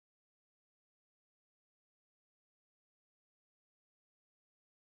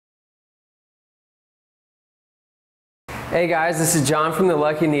Hey guys, this is John from the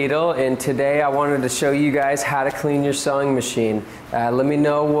Lucky Needle, and today I wanted to show you guys how to clean your sewing machine. Let me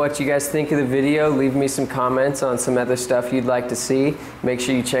know what you guys think of the video. Leave me some comments on some other stuff you'd like to see. Make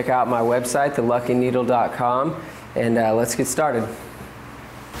sure you check out my website, theluckyneedle.com, and let's get started.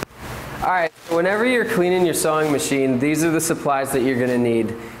 Alright, so whenever you're cleaning your sewing machine, these are the supplies that you're going to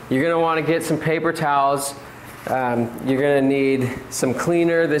need. You're going to want to get some paper towels. You're going to need some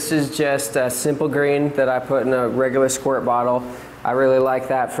cleaner. This is just a simple green that I put in a regular squirt bottle. I really like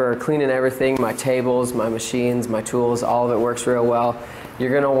that for cleaning everything, my tables, my machines, my tools, all of it works real well.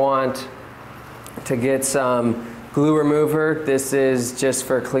 You're going to want to get some glue remover. This is just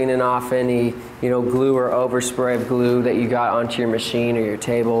for cleaning off any glue or overspray of glue that you got onto your machine or your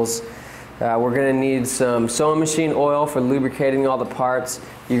tables. We're going to need some sewing machine oil for lubricating all the parts.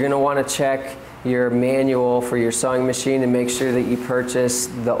 You're going to want to check your manual for your sewing machine and make sure that you purchase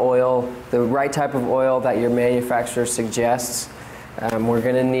the oil, the right type of oil that your manufacturer suggests. We're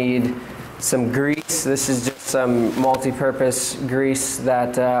going to need some grease. This is just some multi-purpose grease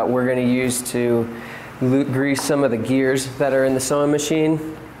that we're going to use to grease some of the gears that are in the sewing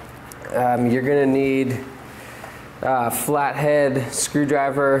machine. You're going to need a flathead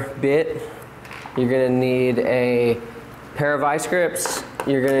screwdriver bit. You're going to need a pair of vice grips.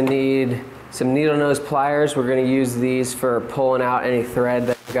 You're going to need some needle nose pliers. We're going to use these for pulling out any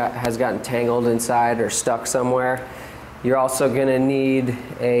thread that has gotten tangled inside or stuck somewhere. You're also going to need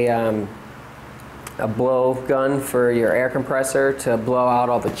a blow gun for your air compressor to blow out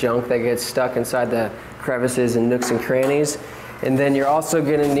all the junk that gets stuck inside the crevices and nooks and crannies. And then you're also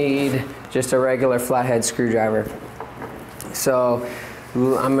going to need just a regular flathead screwdriver. So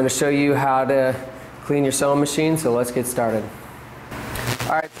I'm going to show you how to clean your sewing machine, so let's get started.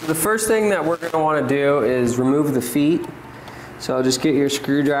 Alright, so the first thing that we're going to want to do is remove the feet. So just get your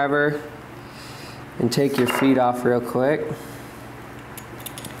screwdriver and take your feet off real quick.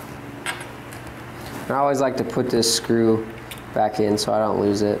 I always like to put this screw back in so I don't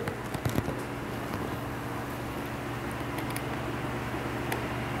lose it.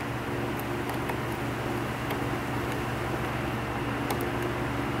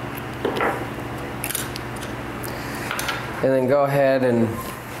 And then go ahead and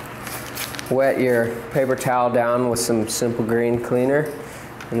wet your paper towel down with some simple green cleaner,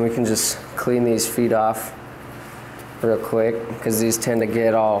 and we can just clean these feet off real quick because these tend to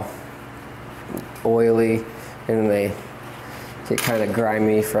get all oily and they get kind of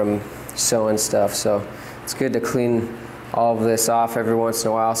grimy from sewing stuff. So it's good to clean all of this off every once in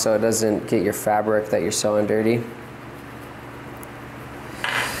a while so it doesn't get your fabric that you're sewing dirty.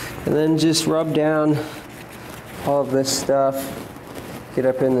 And then just rub down all of this stuff, get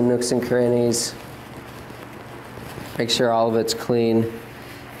up in the nooks and crannies, make sure all of it's clean.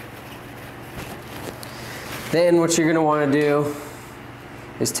 Then what you're going to want to do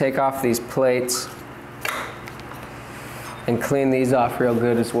is take off these plates and clean these off real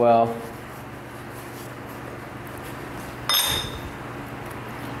good as well.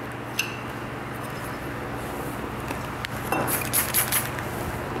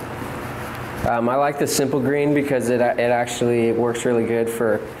 I like the simple green because it actually works really good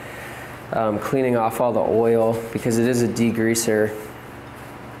for cleaning off all the oil because it is a degreaser.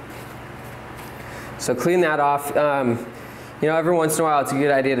 So clean that off. Every once in a while it's a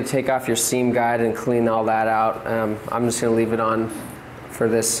good idea to take off your seam guide and clean all that out. I'm just going to leave it on for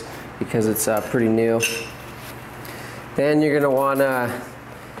this because it's pretty new. Then you're going to want to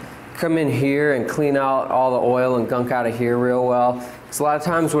come in here and clean out all the oil and gunk out of here real well. So a lot of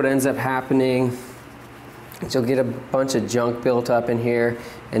times what ends up happening is you'll get a bunch of junk built up in here,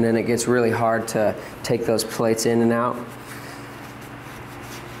 and then it gets really hard to take those plates in and out.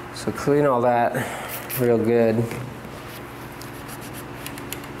 So clean all that real good.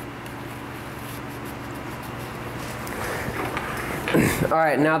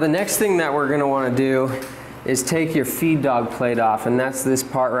 Alright, now the next thing that we're going to want to do is take your feed dog plate off, and that's this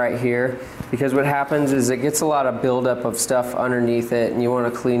part right here, because what happens is it gets a lot of buildup of stuff underneath it and you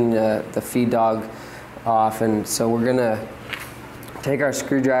want to clean the feed dog off. And so we're going to take our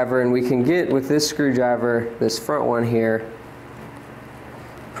screwdriver, and we can get with this screwdriver, this front one here,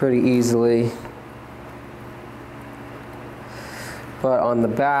 pretty easily, but on the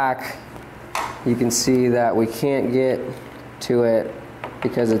back you can see that we can't get to it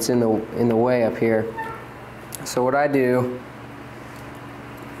because it's in the way up here. So what I do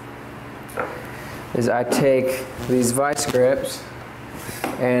is I take these vice grips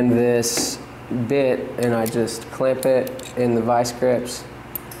and this bit and I just clamp it in the vice grips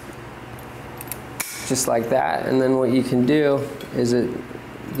just like that. And then what you can do is it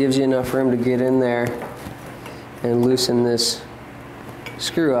gives you enough room to get in there and loosen this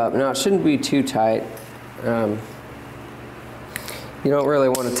screw up. Now it shouldn't be too tight. You don't really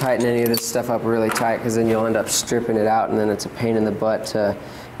want to tighten any of this stuff up really tight because then you'll end up stripping it out and then it's a pain in the butt to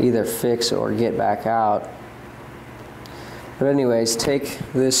either fix or get back out. But anyways, take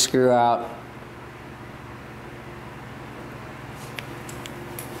this screw out.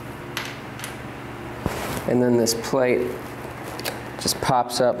 And then this plate just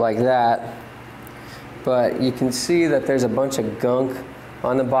pops up like that. But you can see that there's a bunch of gunk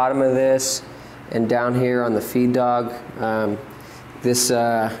on the bottom of this and down here on the feed dog. You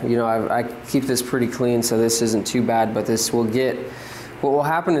know, I keep this pretty clean, so this isn't too bad, but this will get, what will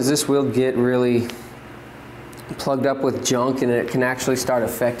happen is this will get really plugged up with junk and it can actually start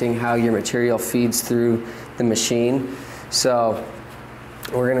affecting how your material feeds through the machine. So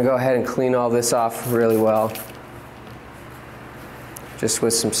we're gonna go ahead and clean all this off really well, just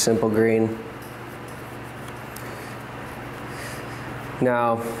with some simple green.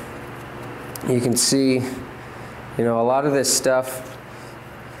 Now, you can see, you know, a lot of this stuff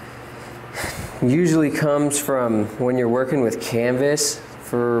usually comes from when you're working with canvas.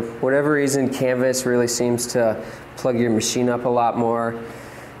 For whatever reason, canvas really seems to plug your machine up a lot more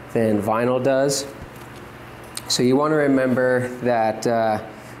than vinyl does. So you want to remember that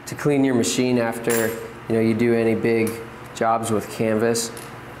to clean your machine after you do any big jobs with canvas.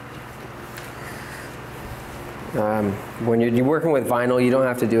 When you're working with vinyl, you don't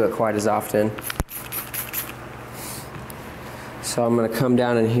have to do it quite as often. So I'm going to come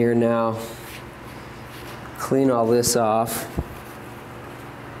down in here now, clean all this off.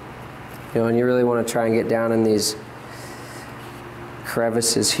 And you really want to try and get down in these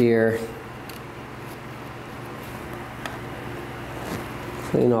crevices here.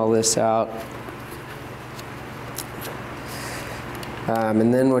 Clean all this out.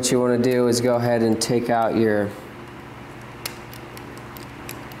 And then what you want to do is go ahead and take out your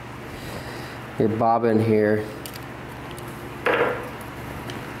bobbin here.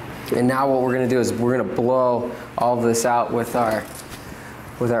 And now what we're going to do is we're going to blow all of this out with our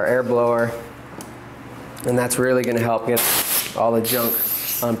air blower, and that's really going to help get all the junk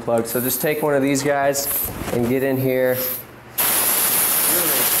unplugged. So just take one of these guys and get in here. Blow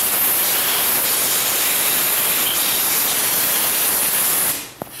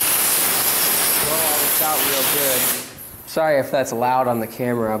all this out real good. Sorry if that's loud on the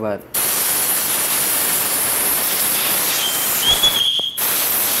camera, but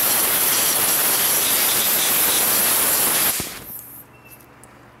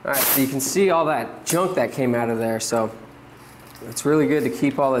all right, so you can see all that junk that came out of there, so it's really good to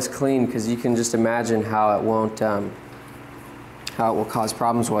keep all this clean because you can just imagine how it won't, how it will cause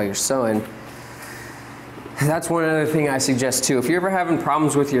problems while you're sewing. That's one other thing I suggest too. If you're ever having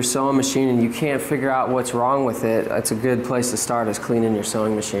problems with your sewing machine and you can't figure out what's wrong with it, that's a good place to start, is cleaning your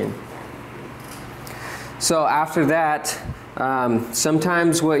sewing machine. So after that,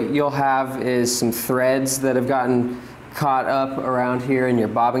 sometimes what you'll have is some threads that have gotten caught up around here in your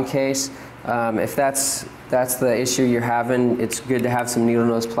bobbin case. If that's the issue you're having, it's good to have some needle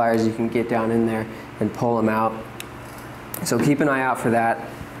nose pliers. You can get down in there and pull them out. So keep an eye out for that.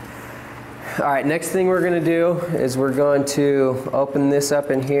 All right, next thing we're going to do is we're going to open this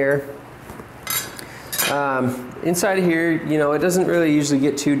up in here. Inside of here, it doesn't really usually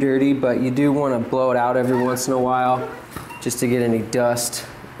get too dirty, but you do want to blow it out every once in a while just to get any dust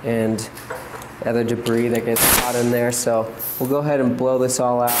and other debris that gets caught in there. So we'll go ahead and blow this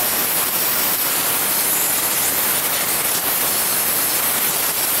all out.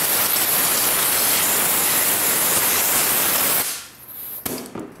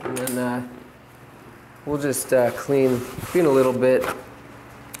 And then we'll just clean a little bit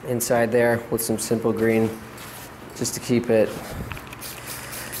inside there with some simple green, just to keep it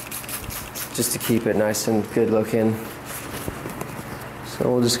nice and good looking.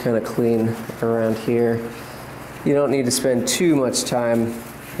 So we'll just kind of clean around here. You don't need to spend too much time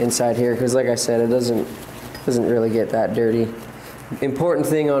inside here because, like I said, it doesn't really get that dirty. Important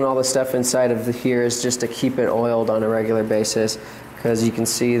thing on all the stuff inside of here is just to keep it oiled on a regular basis, because you can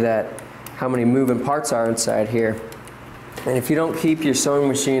see that how many moving parts are inside here. And if you don't keep your sewing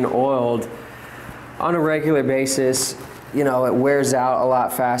machine oiled on a regular basis, it wears out a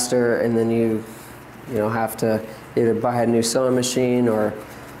lot faster, and then you have to either buy a new sewing machine or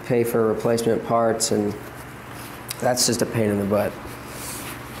pay for replacement parts, and that's just a pain in the butt.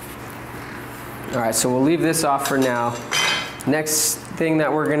 All right, so we'll leave this off for now. Next thing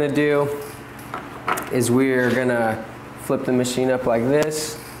that we're gonna do is we're gonna flip the machine up like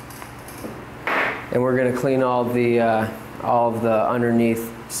this, and we're gonna clean all of the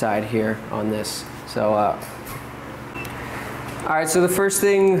underneath side here on this. So All right, so the first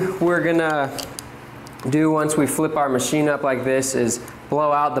thing we're gonna do once we flip our machine up like this is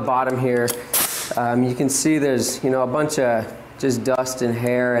blow out the bottom here. You can see there's, a bunch of just dust and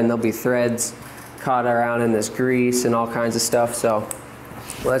hair, and there'll be threads caught around in this grease and all kinds of stuff. So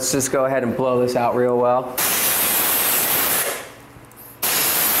let's just go ahead and blow this out real well.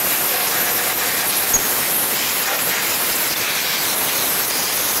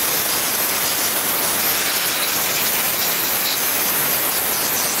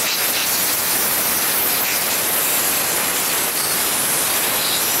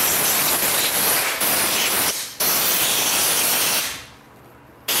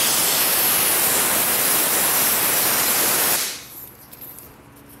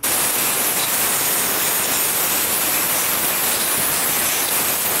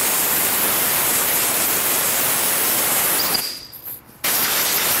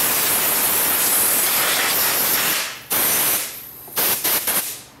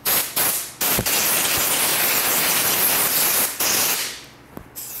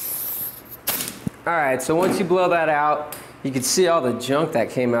 All right, so once you blow that out, you can see all the junk that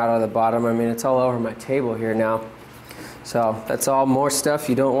came out of the bottom. I mean, it's all over my table here now. So that's all more stuff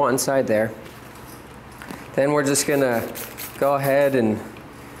you don't want inside there. Then we're just gonna go ahead and,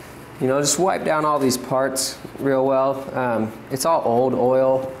 just wipe down all these parts real well. It's all old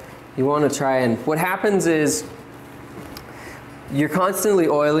oil. You wanna try and, what happens is you're constantly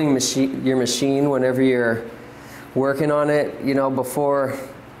oiling your machine whenever you're working on it. Before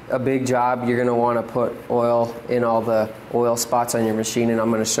a big job, you're gonna wanna put oil in all the oil spots on your machine, and I'm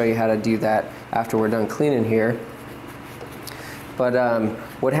gonna show you how to do that after we're done cleaning here. But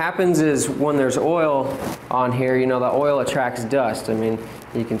what happens is when there's oil on here, the oil attracts dust. I mean,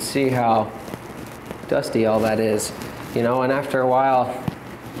 you can see how dusty all that is, and after a while,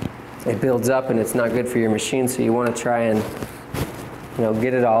 it builds up and it's not good for your machine, so you wanna try and,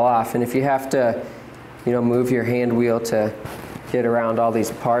 get it all off. And if you have to, move your hand wheel to get around all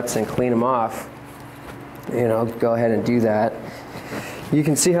these parts and clean them off, go ahead and do that. You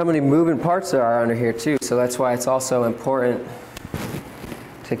can see how many moving parts there are under here too, so that's why it's also important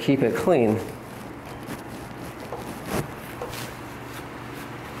to keep it clean.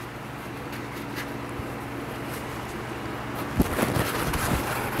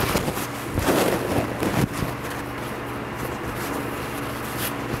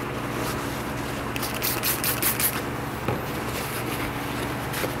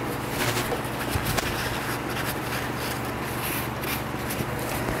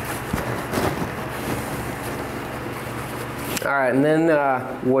 All right, and then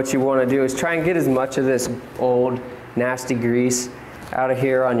what you want to do is try and get as much of this old, nasty grease out of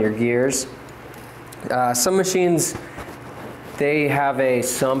here on your gears. Some machines, they have a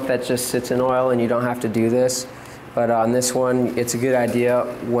sump that just sits in oil and you don't have to do this. But on this one, it's a good idea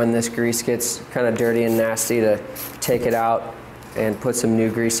when this grease gets kind of dirty and nasty to take it out and put some new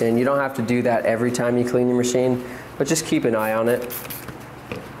grease in. You don't have to do that every time you clean your machine, but just keep an eye on it.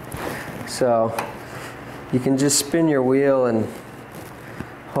 So you can just spin your wheel and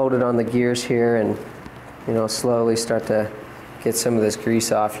hold it on the gears here and, slowly start to get some of this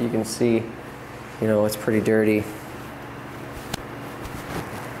grease off. You can see, it's pretty dirty.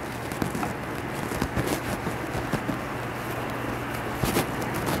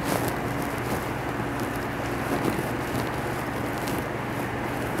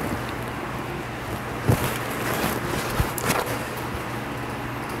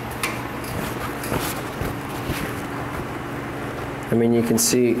 I mean, you can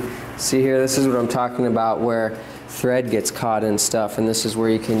see here, this is what I'm talking about, where thread gets caught in stuff, and this is where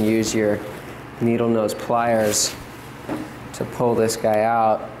you can use your needle nose pliers to pull this guy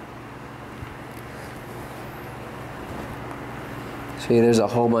out. See, there's a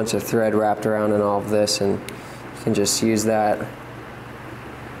whole bunch of thread wrapped around in all of this, and you can just use that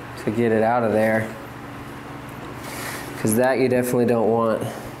to get it out of there, because that you definitely don't want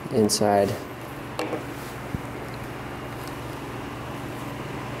inside.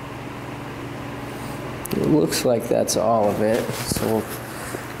 It looks like that's all of it, so we'll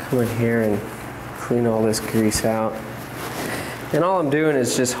come in here and clean all this grease out. And all I'm doing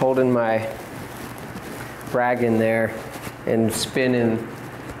is just holding my rag in there and spinning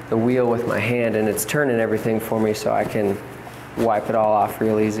the wheel with my hand, and it's turning everything for me so I can wipe it all off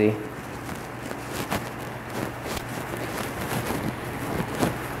real easy.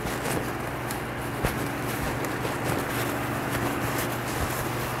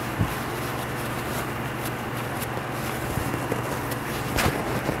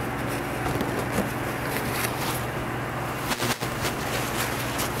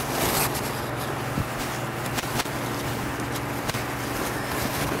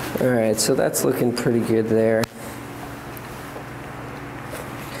 All right, so that's looking pretty good there.